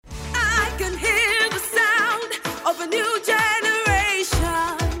can hear the sound of a new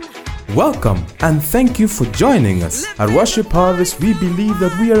generation. Welcome and thank you for joining us. At Worship Harvest, we believe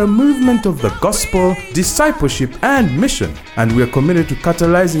that we are a movement of the gospel, discipleship, and mission, and we are committed to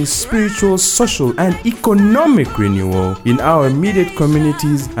catalyzing spiritual, social, and economic renewal in our immediate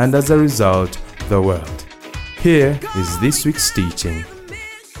communities and, as a result, the world. Here is this week's teaching.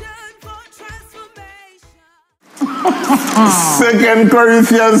 2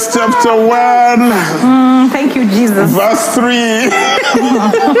 Corinthians chapter 1. Thank you, Jesus. Verse 3.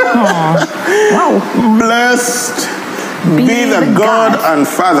 Wow. Blessed be the God and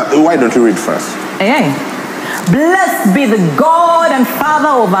Father. Why don't you read first? Hey. Blessed be the God and Father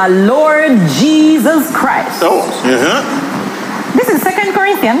of our Lord Jesus Christ. Oh, This is 2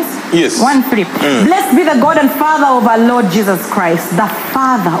 Corinthians Yes. 1:3. Blessed be the God and Father of our Lord Jesus Christ, the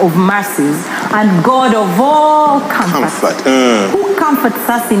Father of mercies and God of all comfort. Who comforts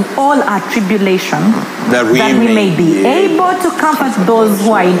us in all our tribulation, That we may be able to comfort those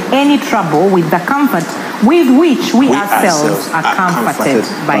who are in any trouble with the comfort with which we ourselves are comforted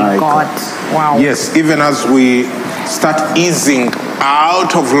by God. Wow. Yes, even as we start easing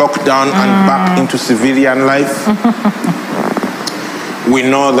out of lockdown and back into civilian life, we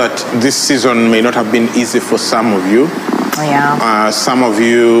know that this season may not have been easy for some of you. Yeah. Some of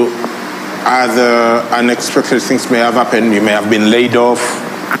you, other unexpected things may have happened. You may have been laid off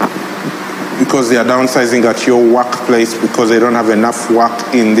because they are downsizing at your workplace because they don't have enough work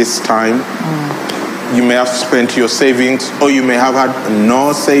in this time. You may have spent your savings, or you may have had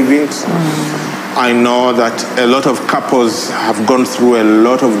no savings. I know that a lot of couples have gone through a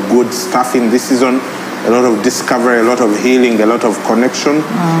lot of good stuff in this season. A lot of discovery, a lot of healing, a lot of connection.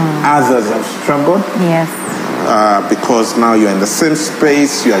 Others have struggled. Yes. Because now you're in the same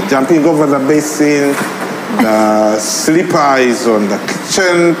space, you are jumping over the basin, the slipper is on the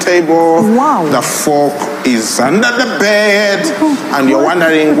kitchen table, Wow. the fork is under the bed, and you're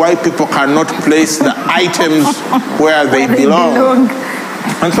wondering why people cannot place the items where they belong.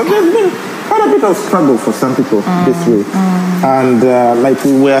 And so there's been quite a bit of struggle for some people this week. And like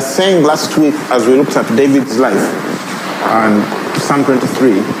we were saying last week as we looked at David's life, and Psalm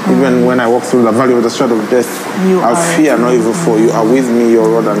 23, even when I walk through the valley of the shadow of death, I'll fear no evil, for you are with me, your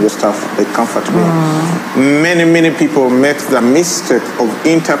rod and your staff, they comfort me. Many people make the mistake of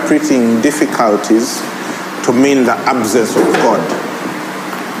interpreting difficulties to mean the absence of God.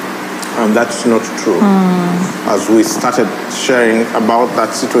 And that's not true. As we started sharing about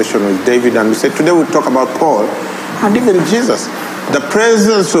that situation with David, and we said today we'll talk about Paul and even Jesus. The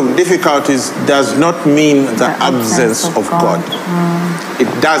presence of difficulties does not mean the absence of God. It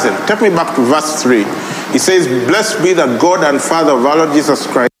doesn't. Take me back to verse 3. It says, blessed be the God and Father of our Lord Jesus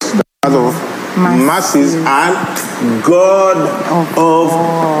Christ, the Father of mercies and God of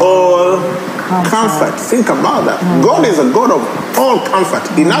all comfort. Think about that. God is a God of all comfort.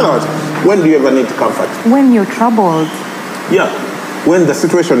 In other words, when do you ever need comfort? When you're troubled. Yeah. When the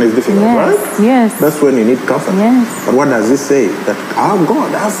situation is difficult, right? Yes. That's when you need comfort. Yes. But what does it say? That our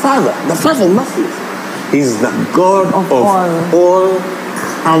God, our Father, the Father of mercies, is the God of all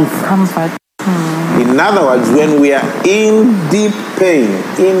comfort. In other words, when we are in deep pain,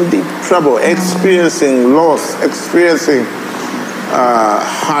 in deep trouble, experiencing loss, experiencing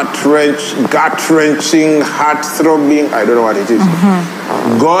gut-wrenching, heart-throbbing, I don't know what it is.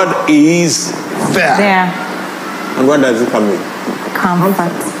 God is there. And what does it come in?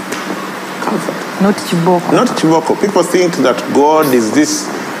 Comfort. Not chiboko. Not chiboko. People think that God is this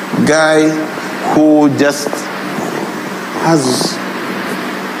guy who just has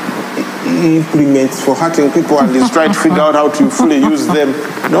implements for hurting people and is trying to figure out how to fully use them.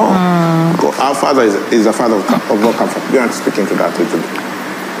 No. Our Father is a Father of all comfort. You aren't speaking to that little bit.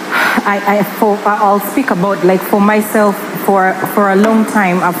 I'll speak about, like, for myself, for a long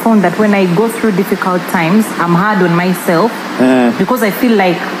time, I've found that when I go through difficult times, I'm hard on myself because I feel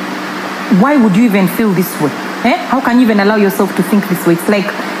like, why would you even feel this way? How can you even allow yourself to think this way? It's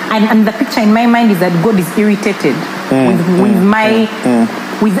like, and the picture in my mind is that God is irritated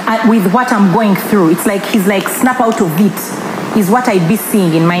with what I'm going through. It's like he's like, snap out of it. Is what I be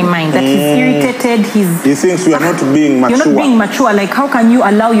seeing in my mind, that he's irritated. He thinks you are not being mature. You're not being mature. Like, how can you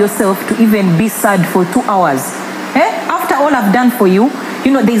allow yourself to even be sad for 2 hours? After all I've done for you,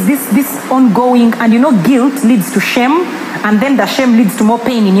 there's this ongoing, and guilt leads to shame, and then the shame leads to more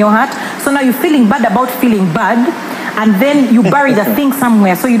pain in your heart. So now you're feeling bad about feeling bad, and then you bury the thing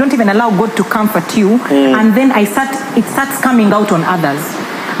somewhere, so you don't even allow God to comfort you, and then it starts coming out on others.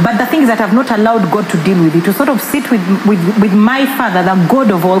 But the thing is that I've not allowed God to deal with it, to sort of sit with my Father, the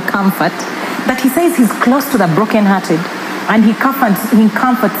God of all comfort, that he says he's close to the brokenhearted. and he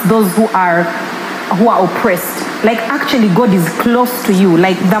comforts those who are oppressed. Like actually God is close to you.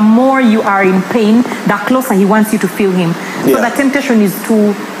 Like the more you are in pain, the closer he wants you to feel him. So the temptation is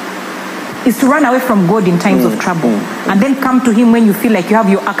to run away from God in times of trouble and then come to him when you feel like you have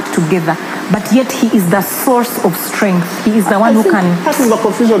your act together. But yet he is the source of strength. He is the one who can... Part of the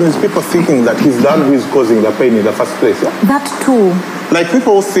confusion is people thinking that he's the one who is causing the pain in the first place. Yeah? That too. Like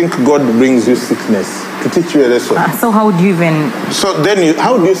people think God brings you sickness to teach you a lesson. So how do you even... So then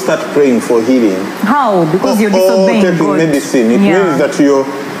how do you start praying for healing? How? Because you're disobeying taking God. medicine. It means that you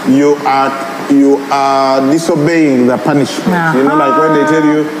are disobeying the punishment. You know, like when they tell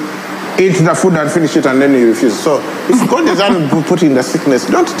you, eat the food and finish it, and then you refuse. So if God is putting the sickness,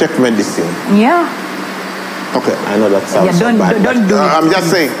 don't take medicine. Yeah. Okay, I know that sounds don't bad. Don't do it. I'm just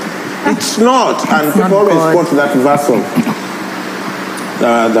saying, it's not. And It's people not always God. quote that verse of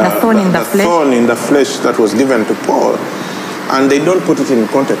the thorn in the flesh. thorn in the flesh that was given to Paul. And they don't put it in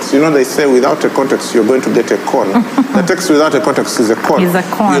context. You know, they say without a context, you're going to get a corn. The text without a context is a corn. Is a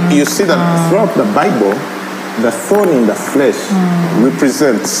corn. You see that throughout the Bible, the thorn in the flesh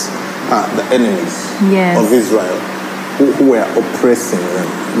represents the enemies of Israel who were oppressing them.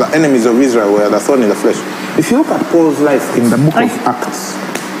 The enemies of Israel were the thorn in the flesh. If you look at Paul's life in the book of Acts,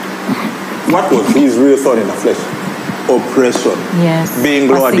 what was his real thorn in the flesh? Oppression. Yes. Being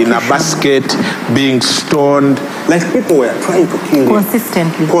lowered in a basket, being stoned. Like people were trying to kill him.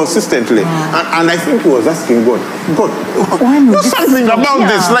 Consistently. And I think he was asking God, do something about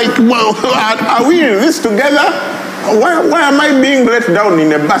this. Like, well, are we in this together? Why am I being let down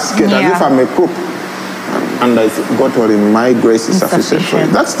in a basket as if I'm a crook? And I God told him, my grace is sufficient for you.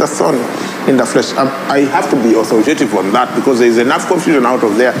 That's the thorn in the flesh. I have to be authoritative on that because there is enough confusion out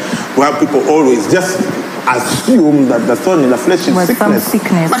of there where people always just assume that the thorn in the flesh is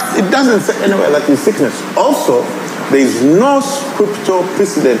sickness. But it doesn't say anywhere that it's sickness. Also, there is no scriptural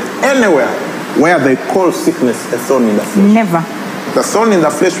precedent anywhere where they call sickness a thorn in the flesh. Never. The thorn in the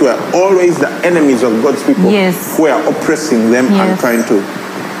flesh were always the enemies of God's people who were oppressing them and trying to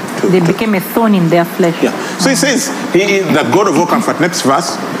they became a thorn in their flesh. Yeah. So he says, he is the God of all comfort. Next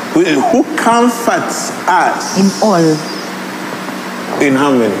verse, who comforts us in all. In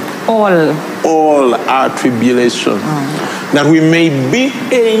how many? All our tribulation, that we may be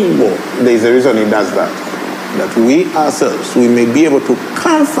able. There is a reason he does that. That we ourselves, we may be able to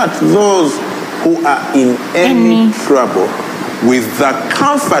comfort those who are in any trouble with the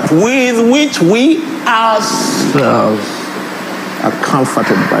comfort with which we ourselves are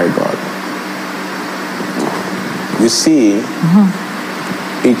comforted by God. You see,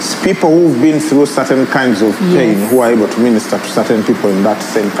 it's people who've been through certain kinds of pain who are able to minister to certain people in that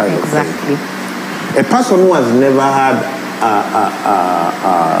same kind of pain. A person who has never had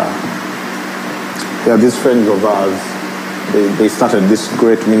these friends of ours, they started this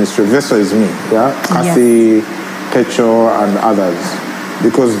great ministry. Vessel is me, Kathy, Kecho, and others,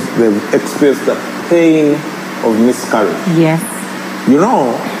 because they've experienced the pain of miscarriage. Yes. You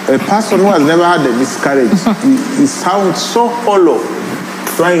know, a person who has never had a miscarriage, he sounds so hollow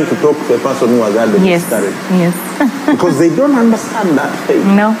trying to talk to a person who has had a miscarriage. Yes. Because they don't understand that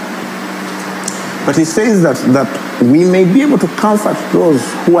pain. No. But he says that we may be able to comfort those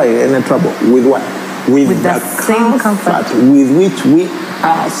who are in any trouble. With what? With the same comfort with which we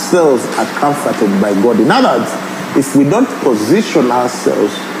ourselves are comforted by God. In other words, if we don't position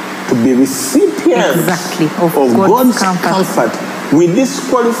ourselves to be recipients of God's comfort, we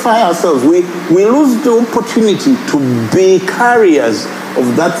disqualify ourselves. We lose the opportunity to be carriers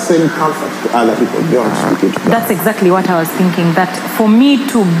of that same comfort to other people. That's exactly what I was thinking. That for me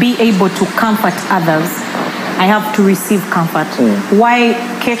to be able to comfort others, I have to receive comfort. Why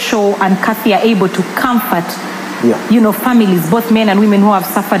Kecho and Kathy are able to comfort, families, both men and women who have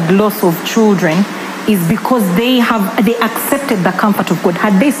suffered loss of children, is because they accepted the comfort of God.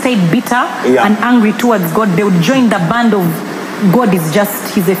 Had they stayed bitter and angry towards God, they would join the band of God is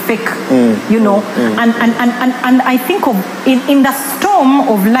just, he's a fake, And I think of, in the storm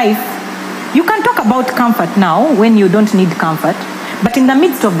of life, you can talk about comfort now when you don't need comfort. But in the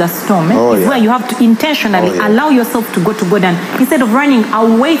midst of the storm is where you have to intentionally allow yourself to go to God. And instead of running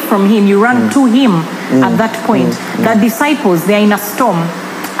away from him, you run to him at that point. The disciples, they are in a storm.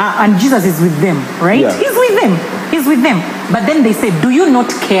 And Jesus is with them, right? Yeah. He's with them. But then they say, do you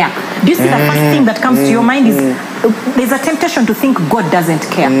not care? Do you see the first thing that comes to your mind is, there's a temptation to think God doesn't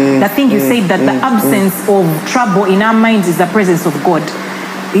care. The thing you said, that the absence of trouble in our minds is the presence of God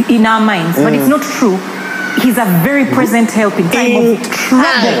in our minds. But it's not true. He's a very present help in time of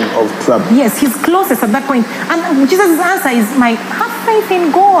trouble. Yes, he's closest at that point. And Jesus' answer is, have faith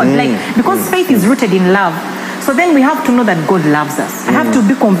in God. Because faith is rooted in love. So then we have to know that God loves us. I have to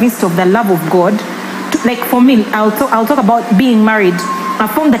be convinced of the love of God. Like for me, I'll talk about being married. I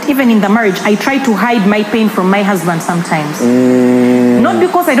found that even in the marriage, I try to hide my pain from my husband sometimes. Not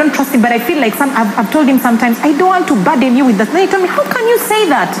because I don't trust him, but I feel like I've told him sometimes, I don't want to burden you with that. Then he told me, how can you say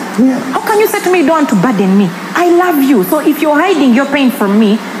that? How can you say to me, you don't want to burden me? I love you. So if you're hiding your pain from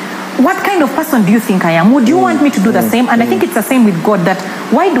me, what kind of person do you think I am? Would you want me to do the same? And I think it's the same with God, that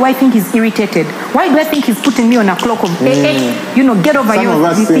why do I think he's irritated? Why do I think he's putting me on a clock of, get over Some your of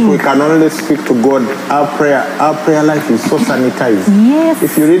us think thing. we can only speak to God. Our prayer life is so sanitized. Yes.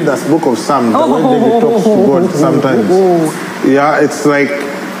 If you read this book of Psalms, the way David talks to God sometimes, yeah, it's like,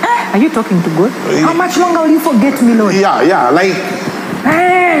 Are you talking to God? How much longer will you forget me, Lord? yeah, like,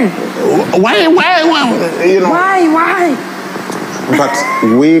 why, Why? But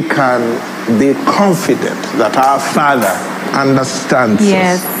we can be confident that our Father understands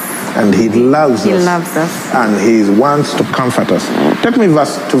Yes. us and He loves He us. loves us. And He wants to comfort us. Take me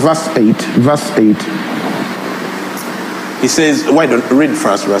to verse 8. Verse 8. He says, why don't read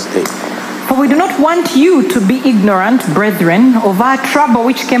first verse 8? For we do not want you to be ignorant, brethren, of our trouble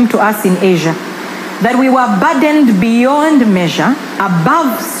which came to us in Asia, that we were burdened beyond measure,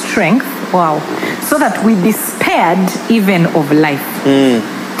 above strength, so that we despaired even of life.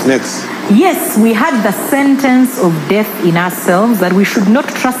 Next. Yes, we had the sentence of death in ourselves, that we should not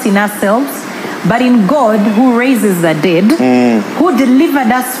trust in ourselves, but in God who raises the dead, who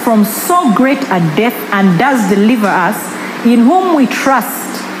delivered us from so great a death and does deliver us, in whom we trust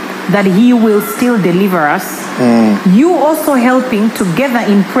that he will still deliver us. You also helping together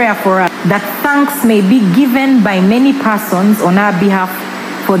in prayer for us, that thanks may be given by many persons on our behalf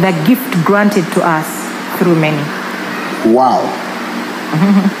for the gift granted to us through many. Wow.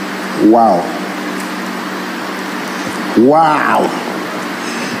 Wow.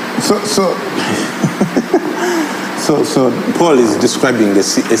 So Paul is describing a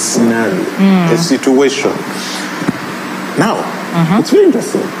scenario, a situation. Now, it's very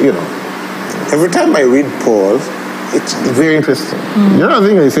interesting, Every time I read Paul, it's very interesting. You know the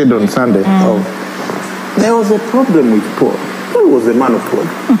thing I said on Sunday? There was a problem with Paul. Paul was a man of God.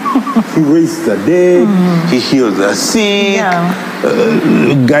 He raised the dead, he healed the sick,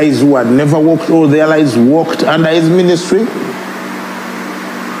 guys who had never walked all their lives walked under his ministry.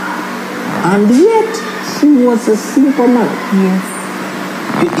 And yet, he was a simple man. Yes.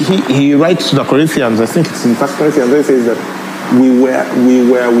 He writes to the Corinthians, I think it's in 1 Corinthians, where he says that we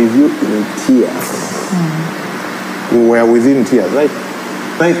were with you in tears. We were within tears, right?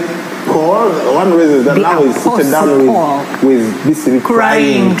 Like Paul, one reason that The now he's sitting down Apostle with basically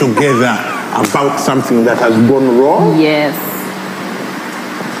crying together about something that has gone wrong. Yes.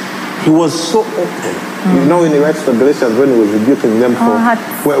 He was so open. When he writes to the Galatians, when he was rebuking them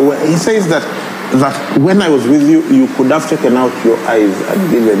where he says that when I was with you, you could have taken out your eyes and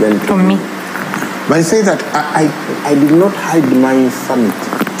given them to me. But he says that I did not hide my infirmity.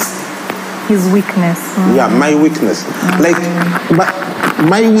 His weakness. Yeah, my weakness. But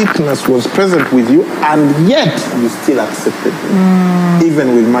my weakness was present with you, and yet you still accepted me,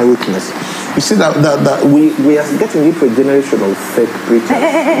 even with my weakness. You see that we are getting into a generation of fake preachers.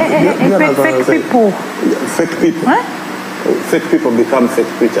 Fake people. Fake people. What? Fake people become fake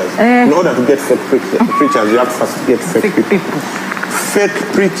preachers. In order to get fake preachers, you have to first get fake people. Fake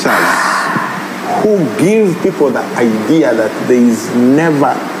preachers who give people the idea that there is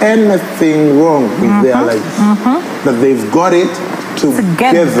never anything wrong with their lives. That they've got it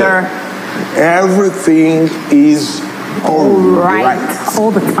together. Everything is all right.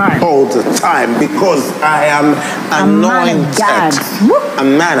 All the time. All the time. Because I am anointed. A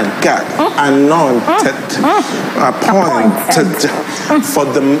man of God. Anointed. Appointed. For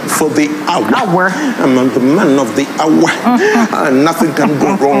the hour. I'm the man of the hour. And nothing can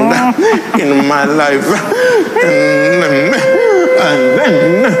go wrong in my life. And then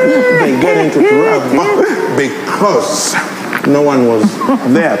they get into trouble because no one was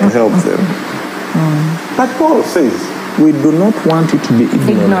there to help them. But Paul says, we do not want you to be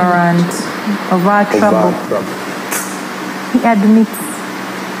ignorant of our trouble. He admits.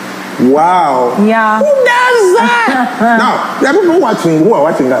 Wow. Yeah. Who does that? Now, there are people who are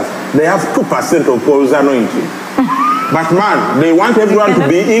watching us. They have 2% of Paul's anointing. But man, they want everyone to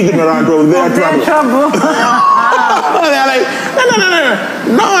be ignorant of their trouble. They're like, no.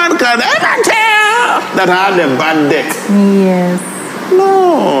 No one can ever tell that I had a bad day. Yes.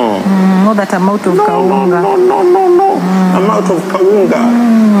 No. Not that amount of kawunga. No. Amount of kawunga.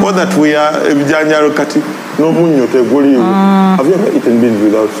 Now that we are January Kati, no munyo te guri. Have you ever eaten beans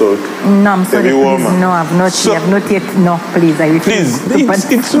without salt? No, I'm sorry, please. No, I've not yet. No, please, I refuse.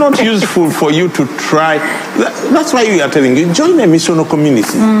 Please, it's not useful for you to try. That's why we are telling you, join a missional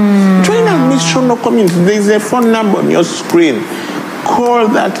community. Join a missional community. There is a phone number on your screen. Call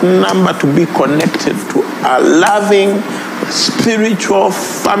that number to be connected to a loving, spiritual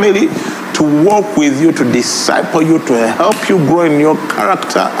family, to walk with you, to disciple you, to help you grow in your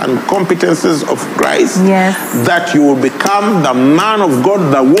character and competences of Christ. Yes. That you will become the man of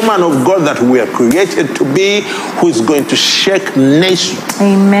God, the woman of God that we are created to be, who is going to shake nations.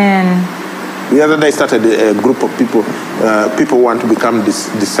 Amen. The other day I started a group of people. People want to become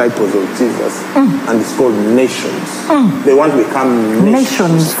disciples of Jesus, and it's called Nations. They want to become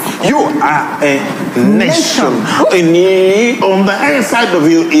nations. You are a nation. On the other side of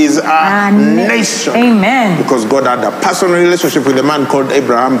you is a nation. Amen. Because God had a personal relationship with a man called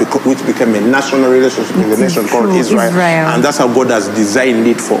Abraham, which became a national relationship with a nation called Israel. And that's how God has designed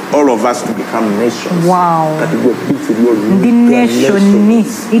it for all of us to become nations. Wow. That we the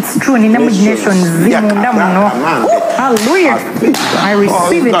nation. It's true. Hallelujah. I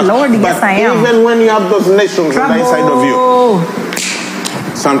receive it, Lord. Yes, I am. Even when you have those nations on the inside of you,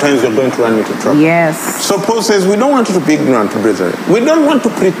 sometimes you're going to run into trouble. Yes. So Paul says, we don't want you to be ignorant, brethren. We don't want to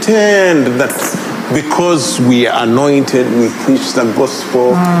pretend that because we are anointed, we preach the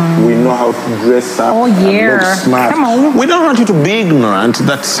gospel, we know how to dress up, and look smart. Come on. We don't want you to be ignorant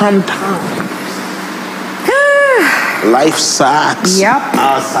that sometimes life sucks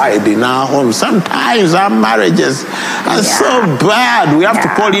outside in our homes. Sometimes our marriages are so bad. We have to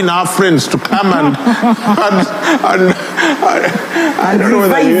call in our friends to come and I don't know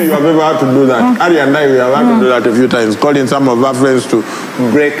whether you have ever had to do that. Ari and I, we have had to do that a few times, calling some of our friends to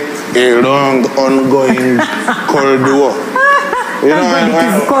break a long, ongoing cold war. You know, it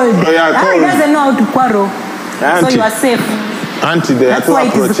is cold. He doesn't know how to quarrel. So you are safe. Auntie, there are two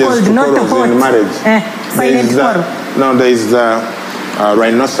approaches to quarrels in marriage. Silent quarrel. No, there is the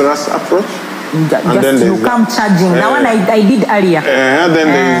rhinoceros approach. Just you come charging. That one I did earlier. And then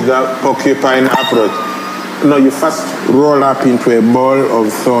there is the porcupine approach. No, you first roll up into a ball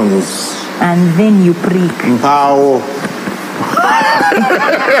of thorns. And then you prick. Pow.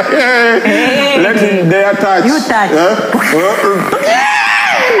 Let him dare touch. You touch.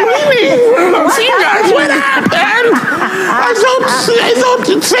 Really? Fingers, what happened? I thought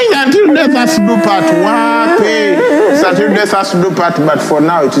saying until death has to do part. It's until death has to do part, but for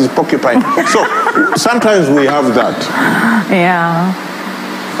now it is porcupine. So sometimes we have that. Yeah.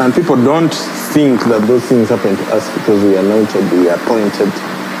 And people don't think that those things happen to us because we are anointed, we are appointed,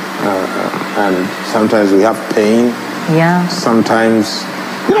 and sometimes we have pain. Yeah. Sometimes,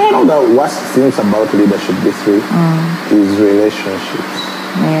 one of the worst things about leadership is relationships.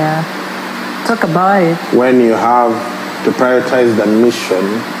 Yeah. Talk about it. When you have to prioritize the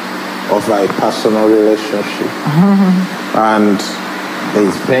mission of a personal relationship, and there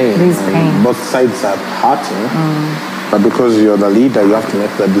is pain. Both sides are hurting, but because you're the leader, you have to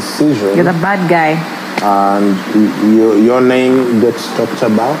make the decision. You're the bad guy. And your name gets talked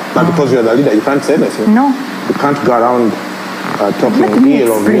about, but because you're the leader, you can't say anything. No. You can't go around talking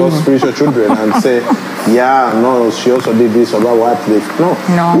ill of your spiritual children and say, yeah, no, she also did this or what.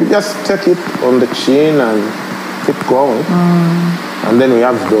 No. You just take it on the chin and keep going. And then we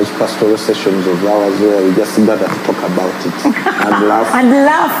have those pastoral sessions of ours where we just gather to talk about it and laugh.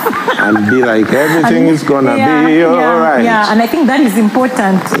 And be like, everything is going to be all right. Yeah, and I think that is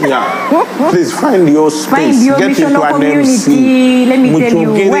important. Yeah. Please find your space. Find your get into missional an community. MC. Let me tell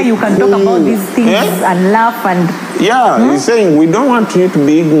you where you can talk about these things and laugh and... Yeah, he's saying we don't want you to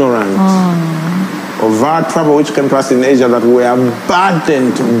be ignorant of our trouble which came to us in Asia, that we are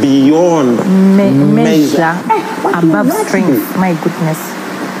burdened beyond measure. Above strength, my goodness.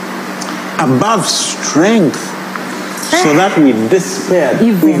 Above strength, so that we despair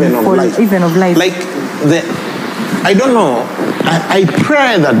even of life. Like, I don't know, I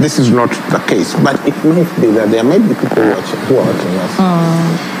pray that this is not the case, but it might be that there might be people who are watching us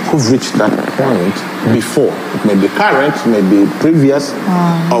who've reached that point before. It may be current, it may be previous,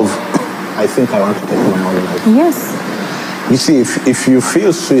 of I think I want to take my own life. Yes. You see, if you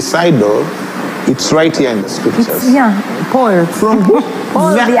feel suicidal, it's right here in the scriptures. Paul. From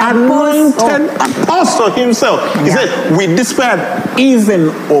Paul, the anointed apostle himself. He said, we despaired even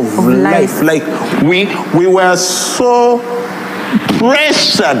of life. Like we were so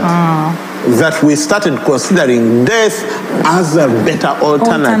pressured that we started considering death as a better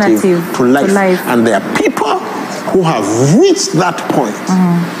alternative to life. And there are people who have reached that point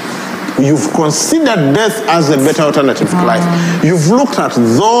You've considered death as a better alternative to life. You've looked at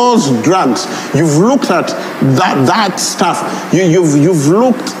those drugs. You've looked at that stuff. You've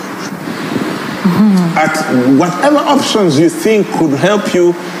looked at whatever options you think could help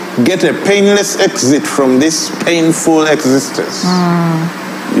you get a painless exit from this painful existence.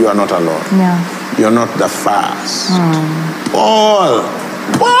 You are not alone. Yeah. You're not the first. Paul.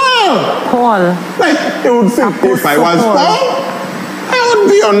 Like, you would think if I was Paul, I would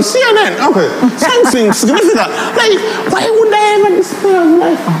be on CNN. Okay, something significant. Like, why would I ever despair of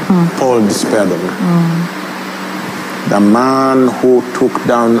life? Paul despaired of it. The man who took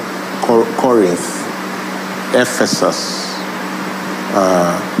down Corinth, Ephesus,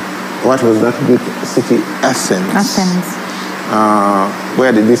 what was that big city? Athens.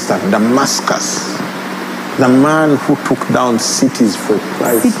 Where did this start? Damascus. The man who took down cities for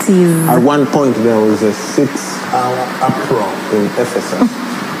Christ. At one point, there was a 6-hour uproar in Ephesus.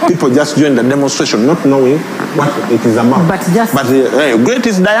 People just joined the demonstration, not knowing what it is about. But great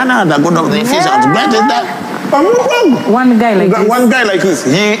is Diana, the god of the Ephesians. Great is that. One guy like this.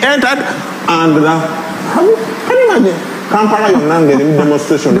 He entered, and can you imagine? Kampala Yonange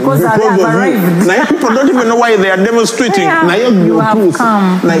demonstration. Because I have arrived. Now people don't even know why they are demonstrating. Now you have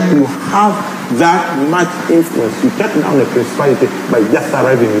come. Like you have that much influence. You take down a principality by just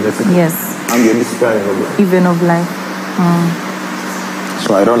arriving in the city. Yes. And you're despairing of life. Even of life.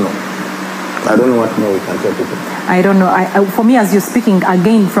 So I don't know. I don't know what more we can tell people. I don't know. For me, as you're speaking,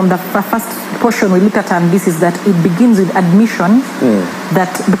 again, from the first portion we looked at, and this is that it begins with admission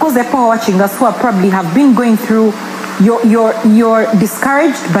that because there are people watching us who are probably have been going through, you're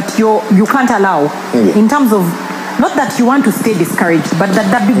discouraged, but you can't allow in terms of, not that you want to stay discouraged, but that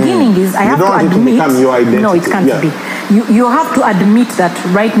the beginning is I have to admit. To become your identity. No, it can't be. You have to admit that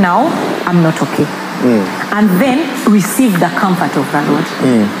right now I'm not okay, and then receive the comfort of the Lord.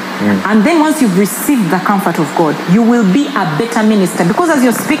 And then once you've received the comfort of God, you will be a better minister. Because as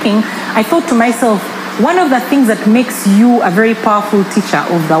you're speaking, I thought to myself, one of the things that makes you a very powerful teacher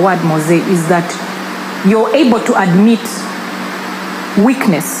of the word, Mose, is that you're able to admit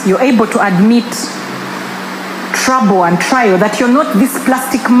weakness. You're able to admit trouble and trial, that you're not this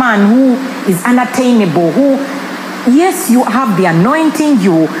plastic man who is unattainable, who, yes, you have the anointing,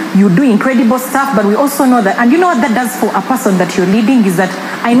 you do incredible stuff, but we also know that, and you know what that does for a person that you're leading is that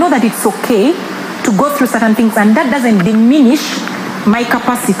I know that it's okay to go through certain things, and that doesn't diminish my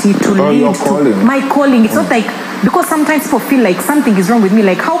capacity to lead, to my calling. It's not like, because sometimes people feel like something is wrong with me,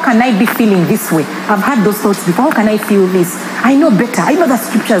 like how can I be feeling this way? I've had those thoughts before. How can I feel this? I know better, I know the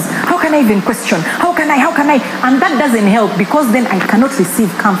scriptures, how can I even question? How can I? And that doesn't help, because then I cannot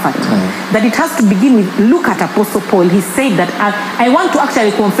receive comfort. That it has to begin with, look at Apostle Paul. He said that I want to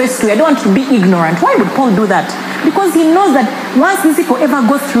actually confess to you, I don't want to be ignorant. Why would Paul do that? Because he knows that once these people ever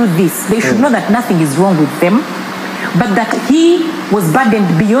go through this, they should know that nothing is wrong with them, but that he was burdened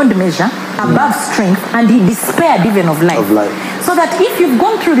beyond measure, above strength, and he despaired even of life. So that if you've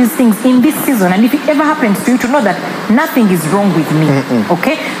gone through these things in this season, and if it ever happens to you, to know that nothing is wrong with me,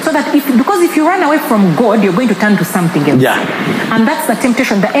 okay? So that because if you run away from God, you're going to turn to something else. And that's the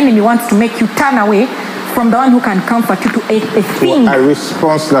temptation. The enemy wants to make you turn away from the one who can comfort you to a thing. A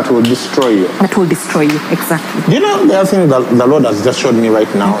response that will destroy you. That will destroy you, exactly. You know, the other thing that the Lord has just showed me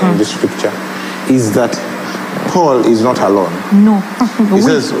right now in this scripture is that Paul is not alone. No. He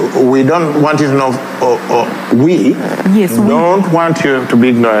says, we don't want you to know, we don't want you to be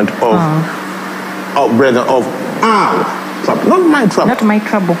ignorant of, brethren, of our trouble. Not my trouble. Not my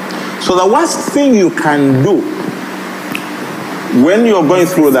trouble. So the worst thing you can do when you're going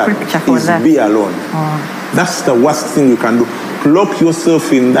through that is be alone. That's the worst thing you can do. Lock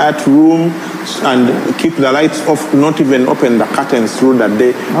yourself in that room and keep the lights off, not even open the curtains through the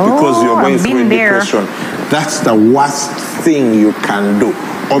day because you're going through a depression. That's the worst thing you can do.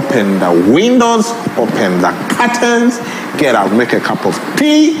 Open the windows, open the curtains, get out, make a cup of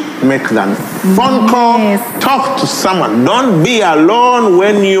tea, make that phone call, talk to someone. Don't be alone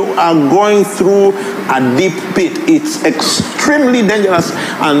when you are going through a deep pit. It's extremely dangerous,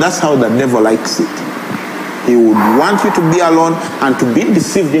 and that's how the devil likes it. He would want you to be alone and to be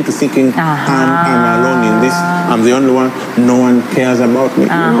deceived into thinking, I'm alone in this. I'm the only one. No one cares about me. You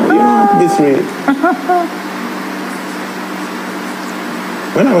know, this really.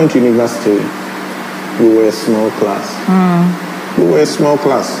 When I went to university, we were a small class. We were a small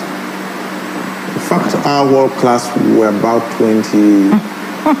class. In fact, our whole class were about 20.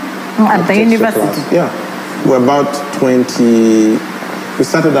 At the university? Class. Yeah. We're about 20. We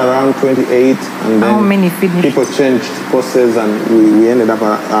started around 28, and then people changed courses, and we ended up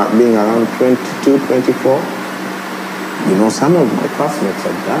being around 22, 24. You know, some of my classmates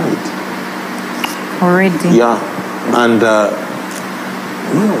have died. Already. Yeah. And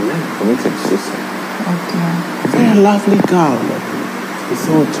committed suicide. Oh, Very lovely girl. He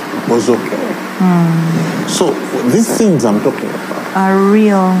thought was okay. So these things I'm talking about are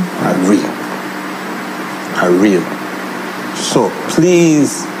real. Are real. So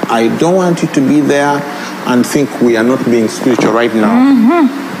please, I don't want you to be there and think we are not being spiritual right now.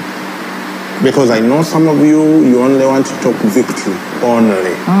 Because I know some of you only want to talk victory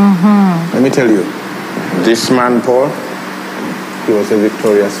only. Let me tell you, this man, Paul, he was a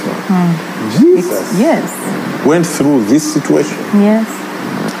victorious man. Jesus went through this situation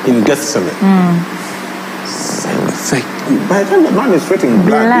in Gethsemane. By the time the man is sweating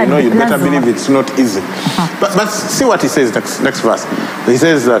blood, you better believe it's not easy. But see what he says next verse. He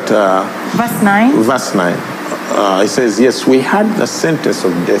says that... verse 9? Verse 9. He says, yes, we had the sentence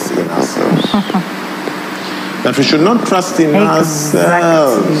of death in ourselves. That we should not trust in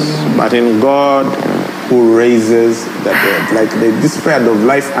ourselves, but in God who raises the dead. Like they despaired of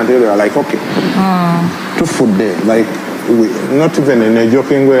life until they are like, okay, to food there. Like, not even in a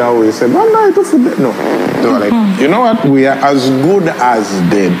joking way how we say, no, to food there. No. They were like, you know what? We are as good as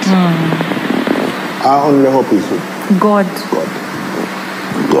dead. Our only hope is who? God.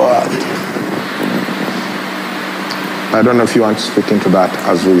 I don't know if you want to speak into that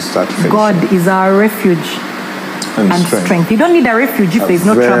as we start finishing. God is our refuge and strength. You don't need a refuge if there is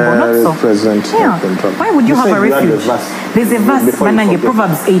no trouble. Not so. Present help in trouble. Why would you have a refuge? There's a verse, Manange,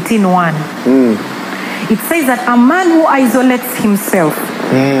 Proverbs 18:1. It says that a man who isolates himself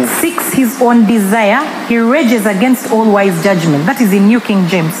seeks his own desire. He rages against all wise judgment. That is in New King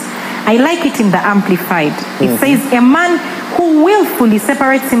James. I like it in the Amplified. It says, a man who willfully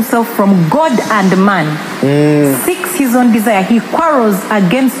separates himself from God and man seeks his own desire. He quarrels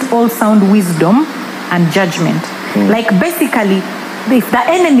against all sound wisdom and judgment. Like basically, if the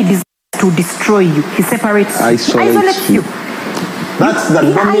enemy desires to destroy you, he isolates you. That's the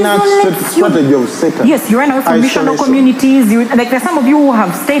dominant strategy of Satan. Yes, you run away from missional communities. There's some of you who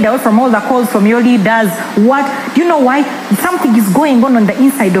have stayed away from all the calls from your leaders. What? Do you know why? Something is going on the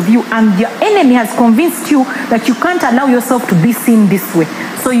inside of you, and your enemy has convinced you that you can't allow yourself to be seen this way.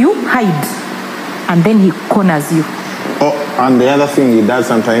 So you hide, and then he corners you. Oh, and the other thing he does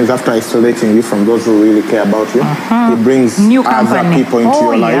sometimes, after isolating you from those who really care about you, he brings new other people into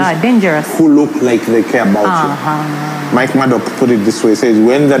your life dangerous. Who look like they care about you. Mike Maddock put it this way, he says,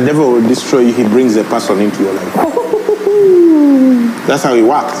 when the devil will destroy you, he brings a person into your life. That's how he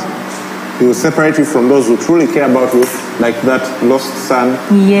works. He will separate you from those who truly care about you, like that lost son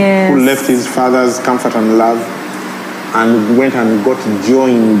who left his father's comfort and love and went and got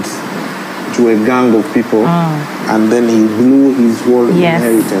joined to a gang of people, and then he blew his whole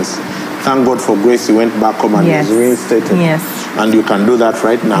inheritance. Thank God for grace, he went back home and was reinstated. And you can do that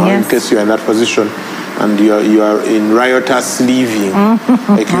right now in case you're in that position and you are in riotous living.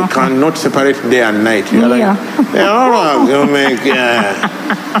 Like you cannot separate day and night. You're like, you make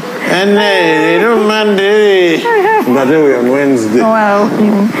and little Monday, but then we're on Wednesday. Wow.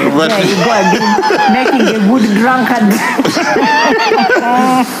 But you go again, making a good drunkard.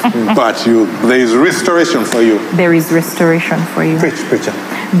 But there is restoration for you. There is restoration for you. Preacher.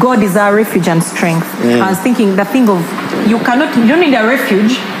 God is our refuge and strength. I was thinking the thing of, you don't need a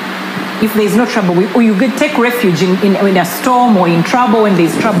refuge if there is no trouble. Or you could take refuge in a storm or in trouble when there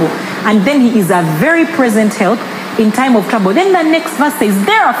is trouble. And then he is a very present help in time of trouble. Then the next verse says,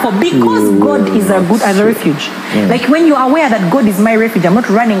 therefore, because God is as a refuge. Like when you are aware that God is my refuge, I'm not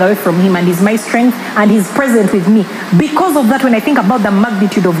running away from him, and he's my strength and he's present with me. Because of that, when I think about the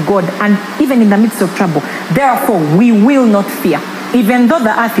magnitude of God, and even in the midst of trouble, therefore we will not fear. Even though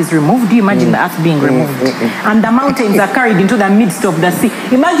the earth is removed, do you imagine the earth being removed? And the mountains are carried into the midst of the sea.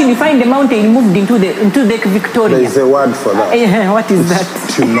 Imagine you find the mountain moved into Lake Victoria. There is a word for that. What is that?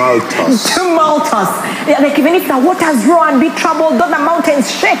 Tumultuous. Tumultuous. Like even if the waters roar and be troubled, though the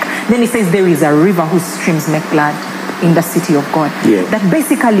mountains shake, then he says there is a river whose streams make glad in the city of God. That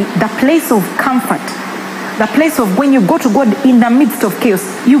basically the place of comfort, the place of when you go to God in the midst of chaos,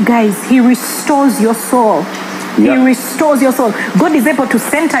 you guys, he restores your soul. He restores your soul. God is able to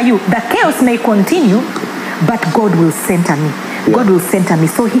center you. The chaos may continue, but God will center me. God will center me.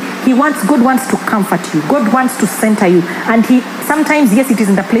 So God wants to comfort you. God wants to center you. And sometimes, yes, it is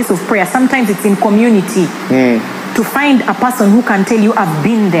in the place of prayer. Sometimes it's in community. To find a person who can tell you, I've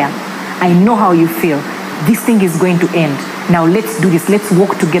been there. I know how you feel. This thing is going to end. Now let's do this. Let's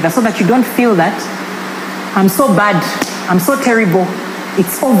walk together, so that you don't feel that I'm so bad. I'm so terrible.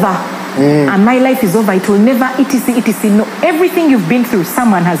 It's over. And my life is over. It will never, etc. No, everything you've been through,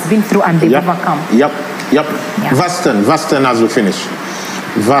 someone has been through and they've overcome. Verse 10 as we finish.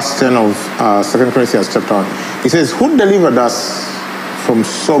 verse 10 of 2 Corinthians chapter 1. He says, who delivered us from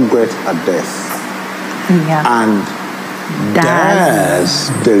so great a death Yeah. and does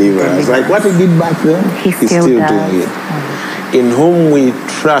deliver us. Like what he did back then, He he's still still does. doing it. In whom we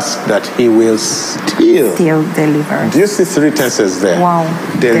trust that he will still. Still delivers. Do you see 3 tenses there? Wow.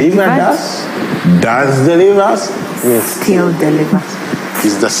 Delivered Delivered. us, does deliver us, will Still delivers.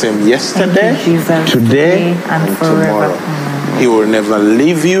 He's the same yesterday, Thank you, Jesus. today, and tomorrow. forever. He will never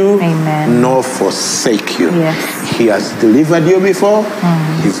leave you Amen. nor forsake you. Yes. He has delivered you before.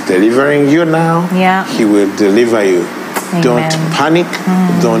 He's delivering you now. Yeah. He will deliver you. Amen. Don't panic.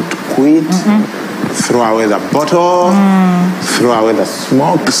 Don't quit. Throw away the bottle. Throw away the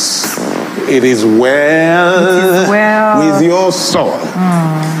smokes. It is well, with your soul.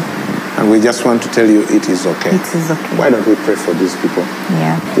 And we just want to tell you it is okay. It is okay. Why don't we pray for these people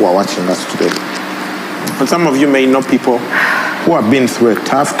Yeah. who are watching us today? And some of you may know people who have been through a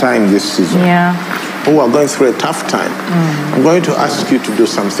tough time this season, Yeah. who are going through a tough time. I'm going to ask you to do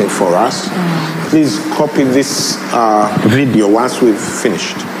something for us. Please copy this video once we've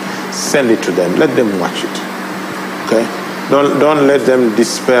finished. Send it to them. Let them watch it. Okay? Don't let them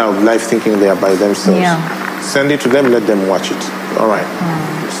despair of life thinking they are by themselves. Yeah. Send it to them. Let them watch it. All right.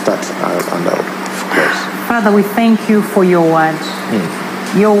 Start and I'll close. Father, we thank you for your word.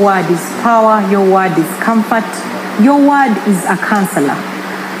 Your word is power. Your word is comfort. Your word is a counselor.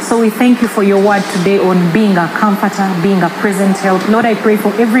 So we thank you for your word today on being a comforter, being a present help. Lord, I pray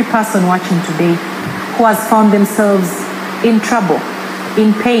for every person watching today who has found themselves in trouble,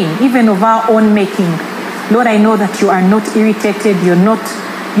 in pain, even of our own making. Lord, I know that you are not irritated. You're not,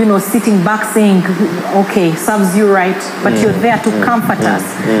 sitting back saying, okay, serves you right. But you're there to comfort us,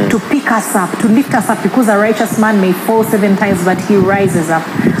 to pick us up, to lift us up, because a righteous man may fall 7 times, but he rises up.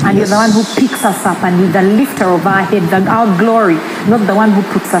 And you're the one who picks us up, and you're the lifter of our head, our glory, not the one who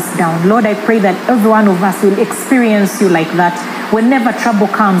puts us down. Lord, I pray that every one of us will experience you like that. Whenever trouble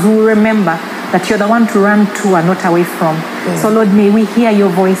comes, we will remember that you're the one to run to and not away from. So Lord, may we hear your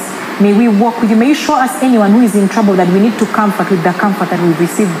voice. May we walk with you. May you show us anyone who is in trouble that we need to comfort with the comfort that we've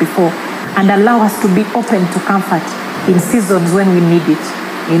received before, and allow us to be open to comfort in seasons when we need it.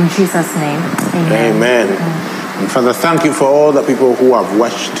 In Jesus' name, amen. Amen. And Father, thank you for all the people who have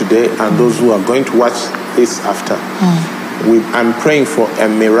watched today and those who are going to watch this after. I'm praying for a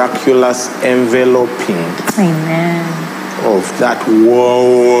miraculous enveloping Amen. of that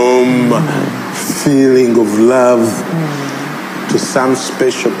warm feeling of love to some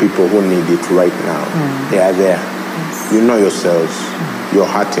special people who need it right now. They are there. Yes. You know yourselves. You're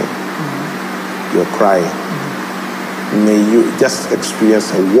hurting. You're crying. May you just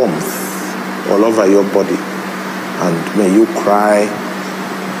experience a warmth all over your body. And may you cry.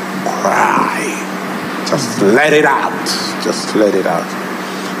 Just let it out. Just let it out.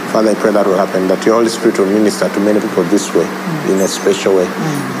 Father, I pray that will happen, that your Holy Spirit will minister to many people this way, in a special way.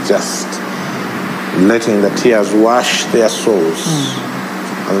 Just letting the tears wash their souls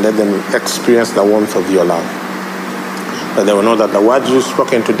and let them experience the warmth of your love. That they will know that the words you've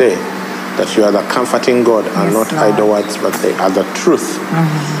spoken today, that you are the comforting God and not idle words, but they are the truth.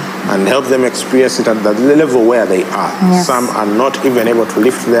 And help them experience it at the level where they are. Yes. Some are not even able to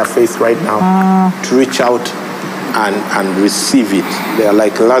lift their faith right now to reach out and receive it. They are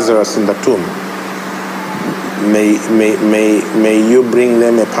like Lazarus in the tomb. May you bring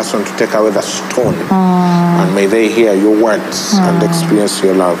them a person to take away the stone, and may they hear your words and experience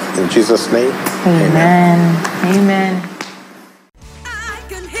your love. In Jesus' name, Amen. Amen. I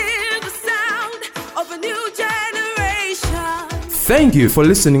can hear the sound of a new generation. Thank you for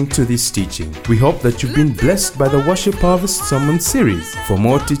listening to this teaching. We hope that you've been blessed by the Worship Harvest Sermon Series. For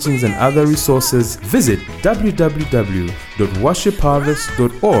more teachings and other resources, visit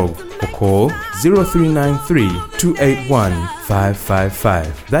www.worshipharvest.org or call 0393 281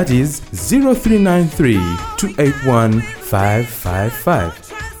 555. That is 0393 281 555.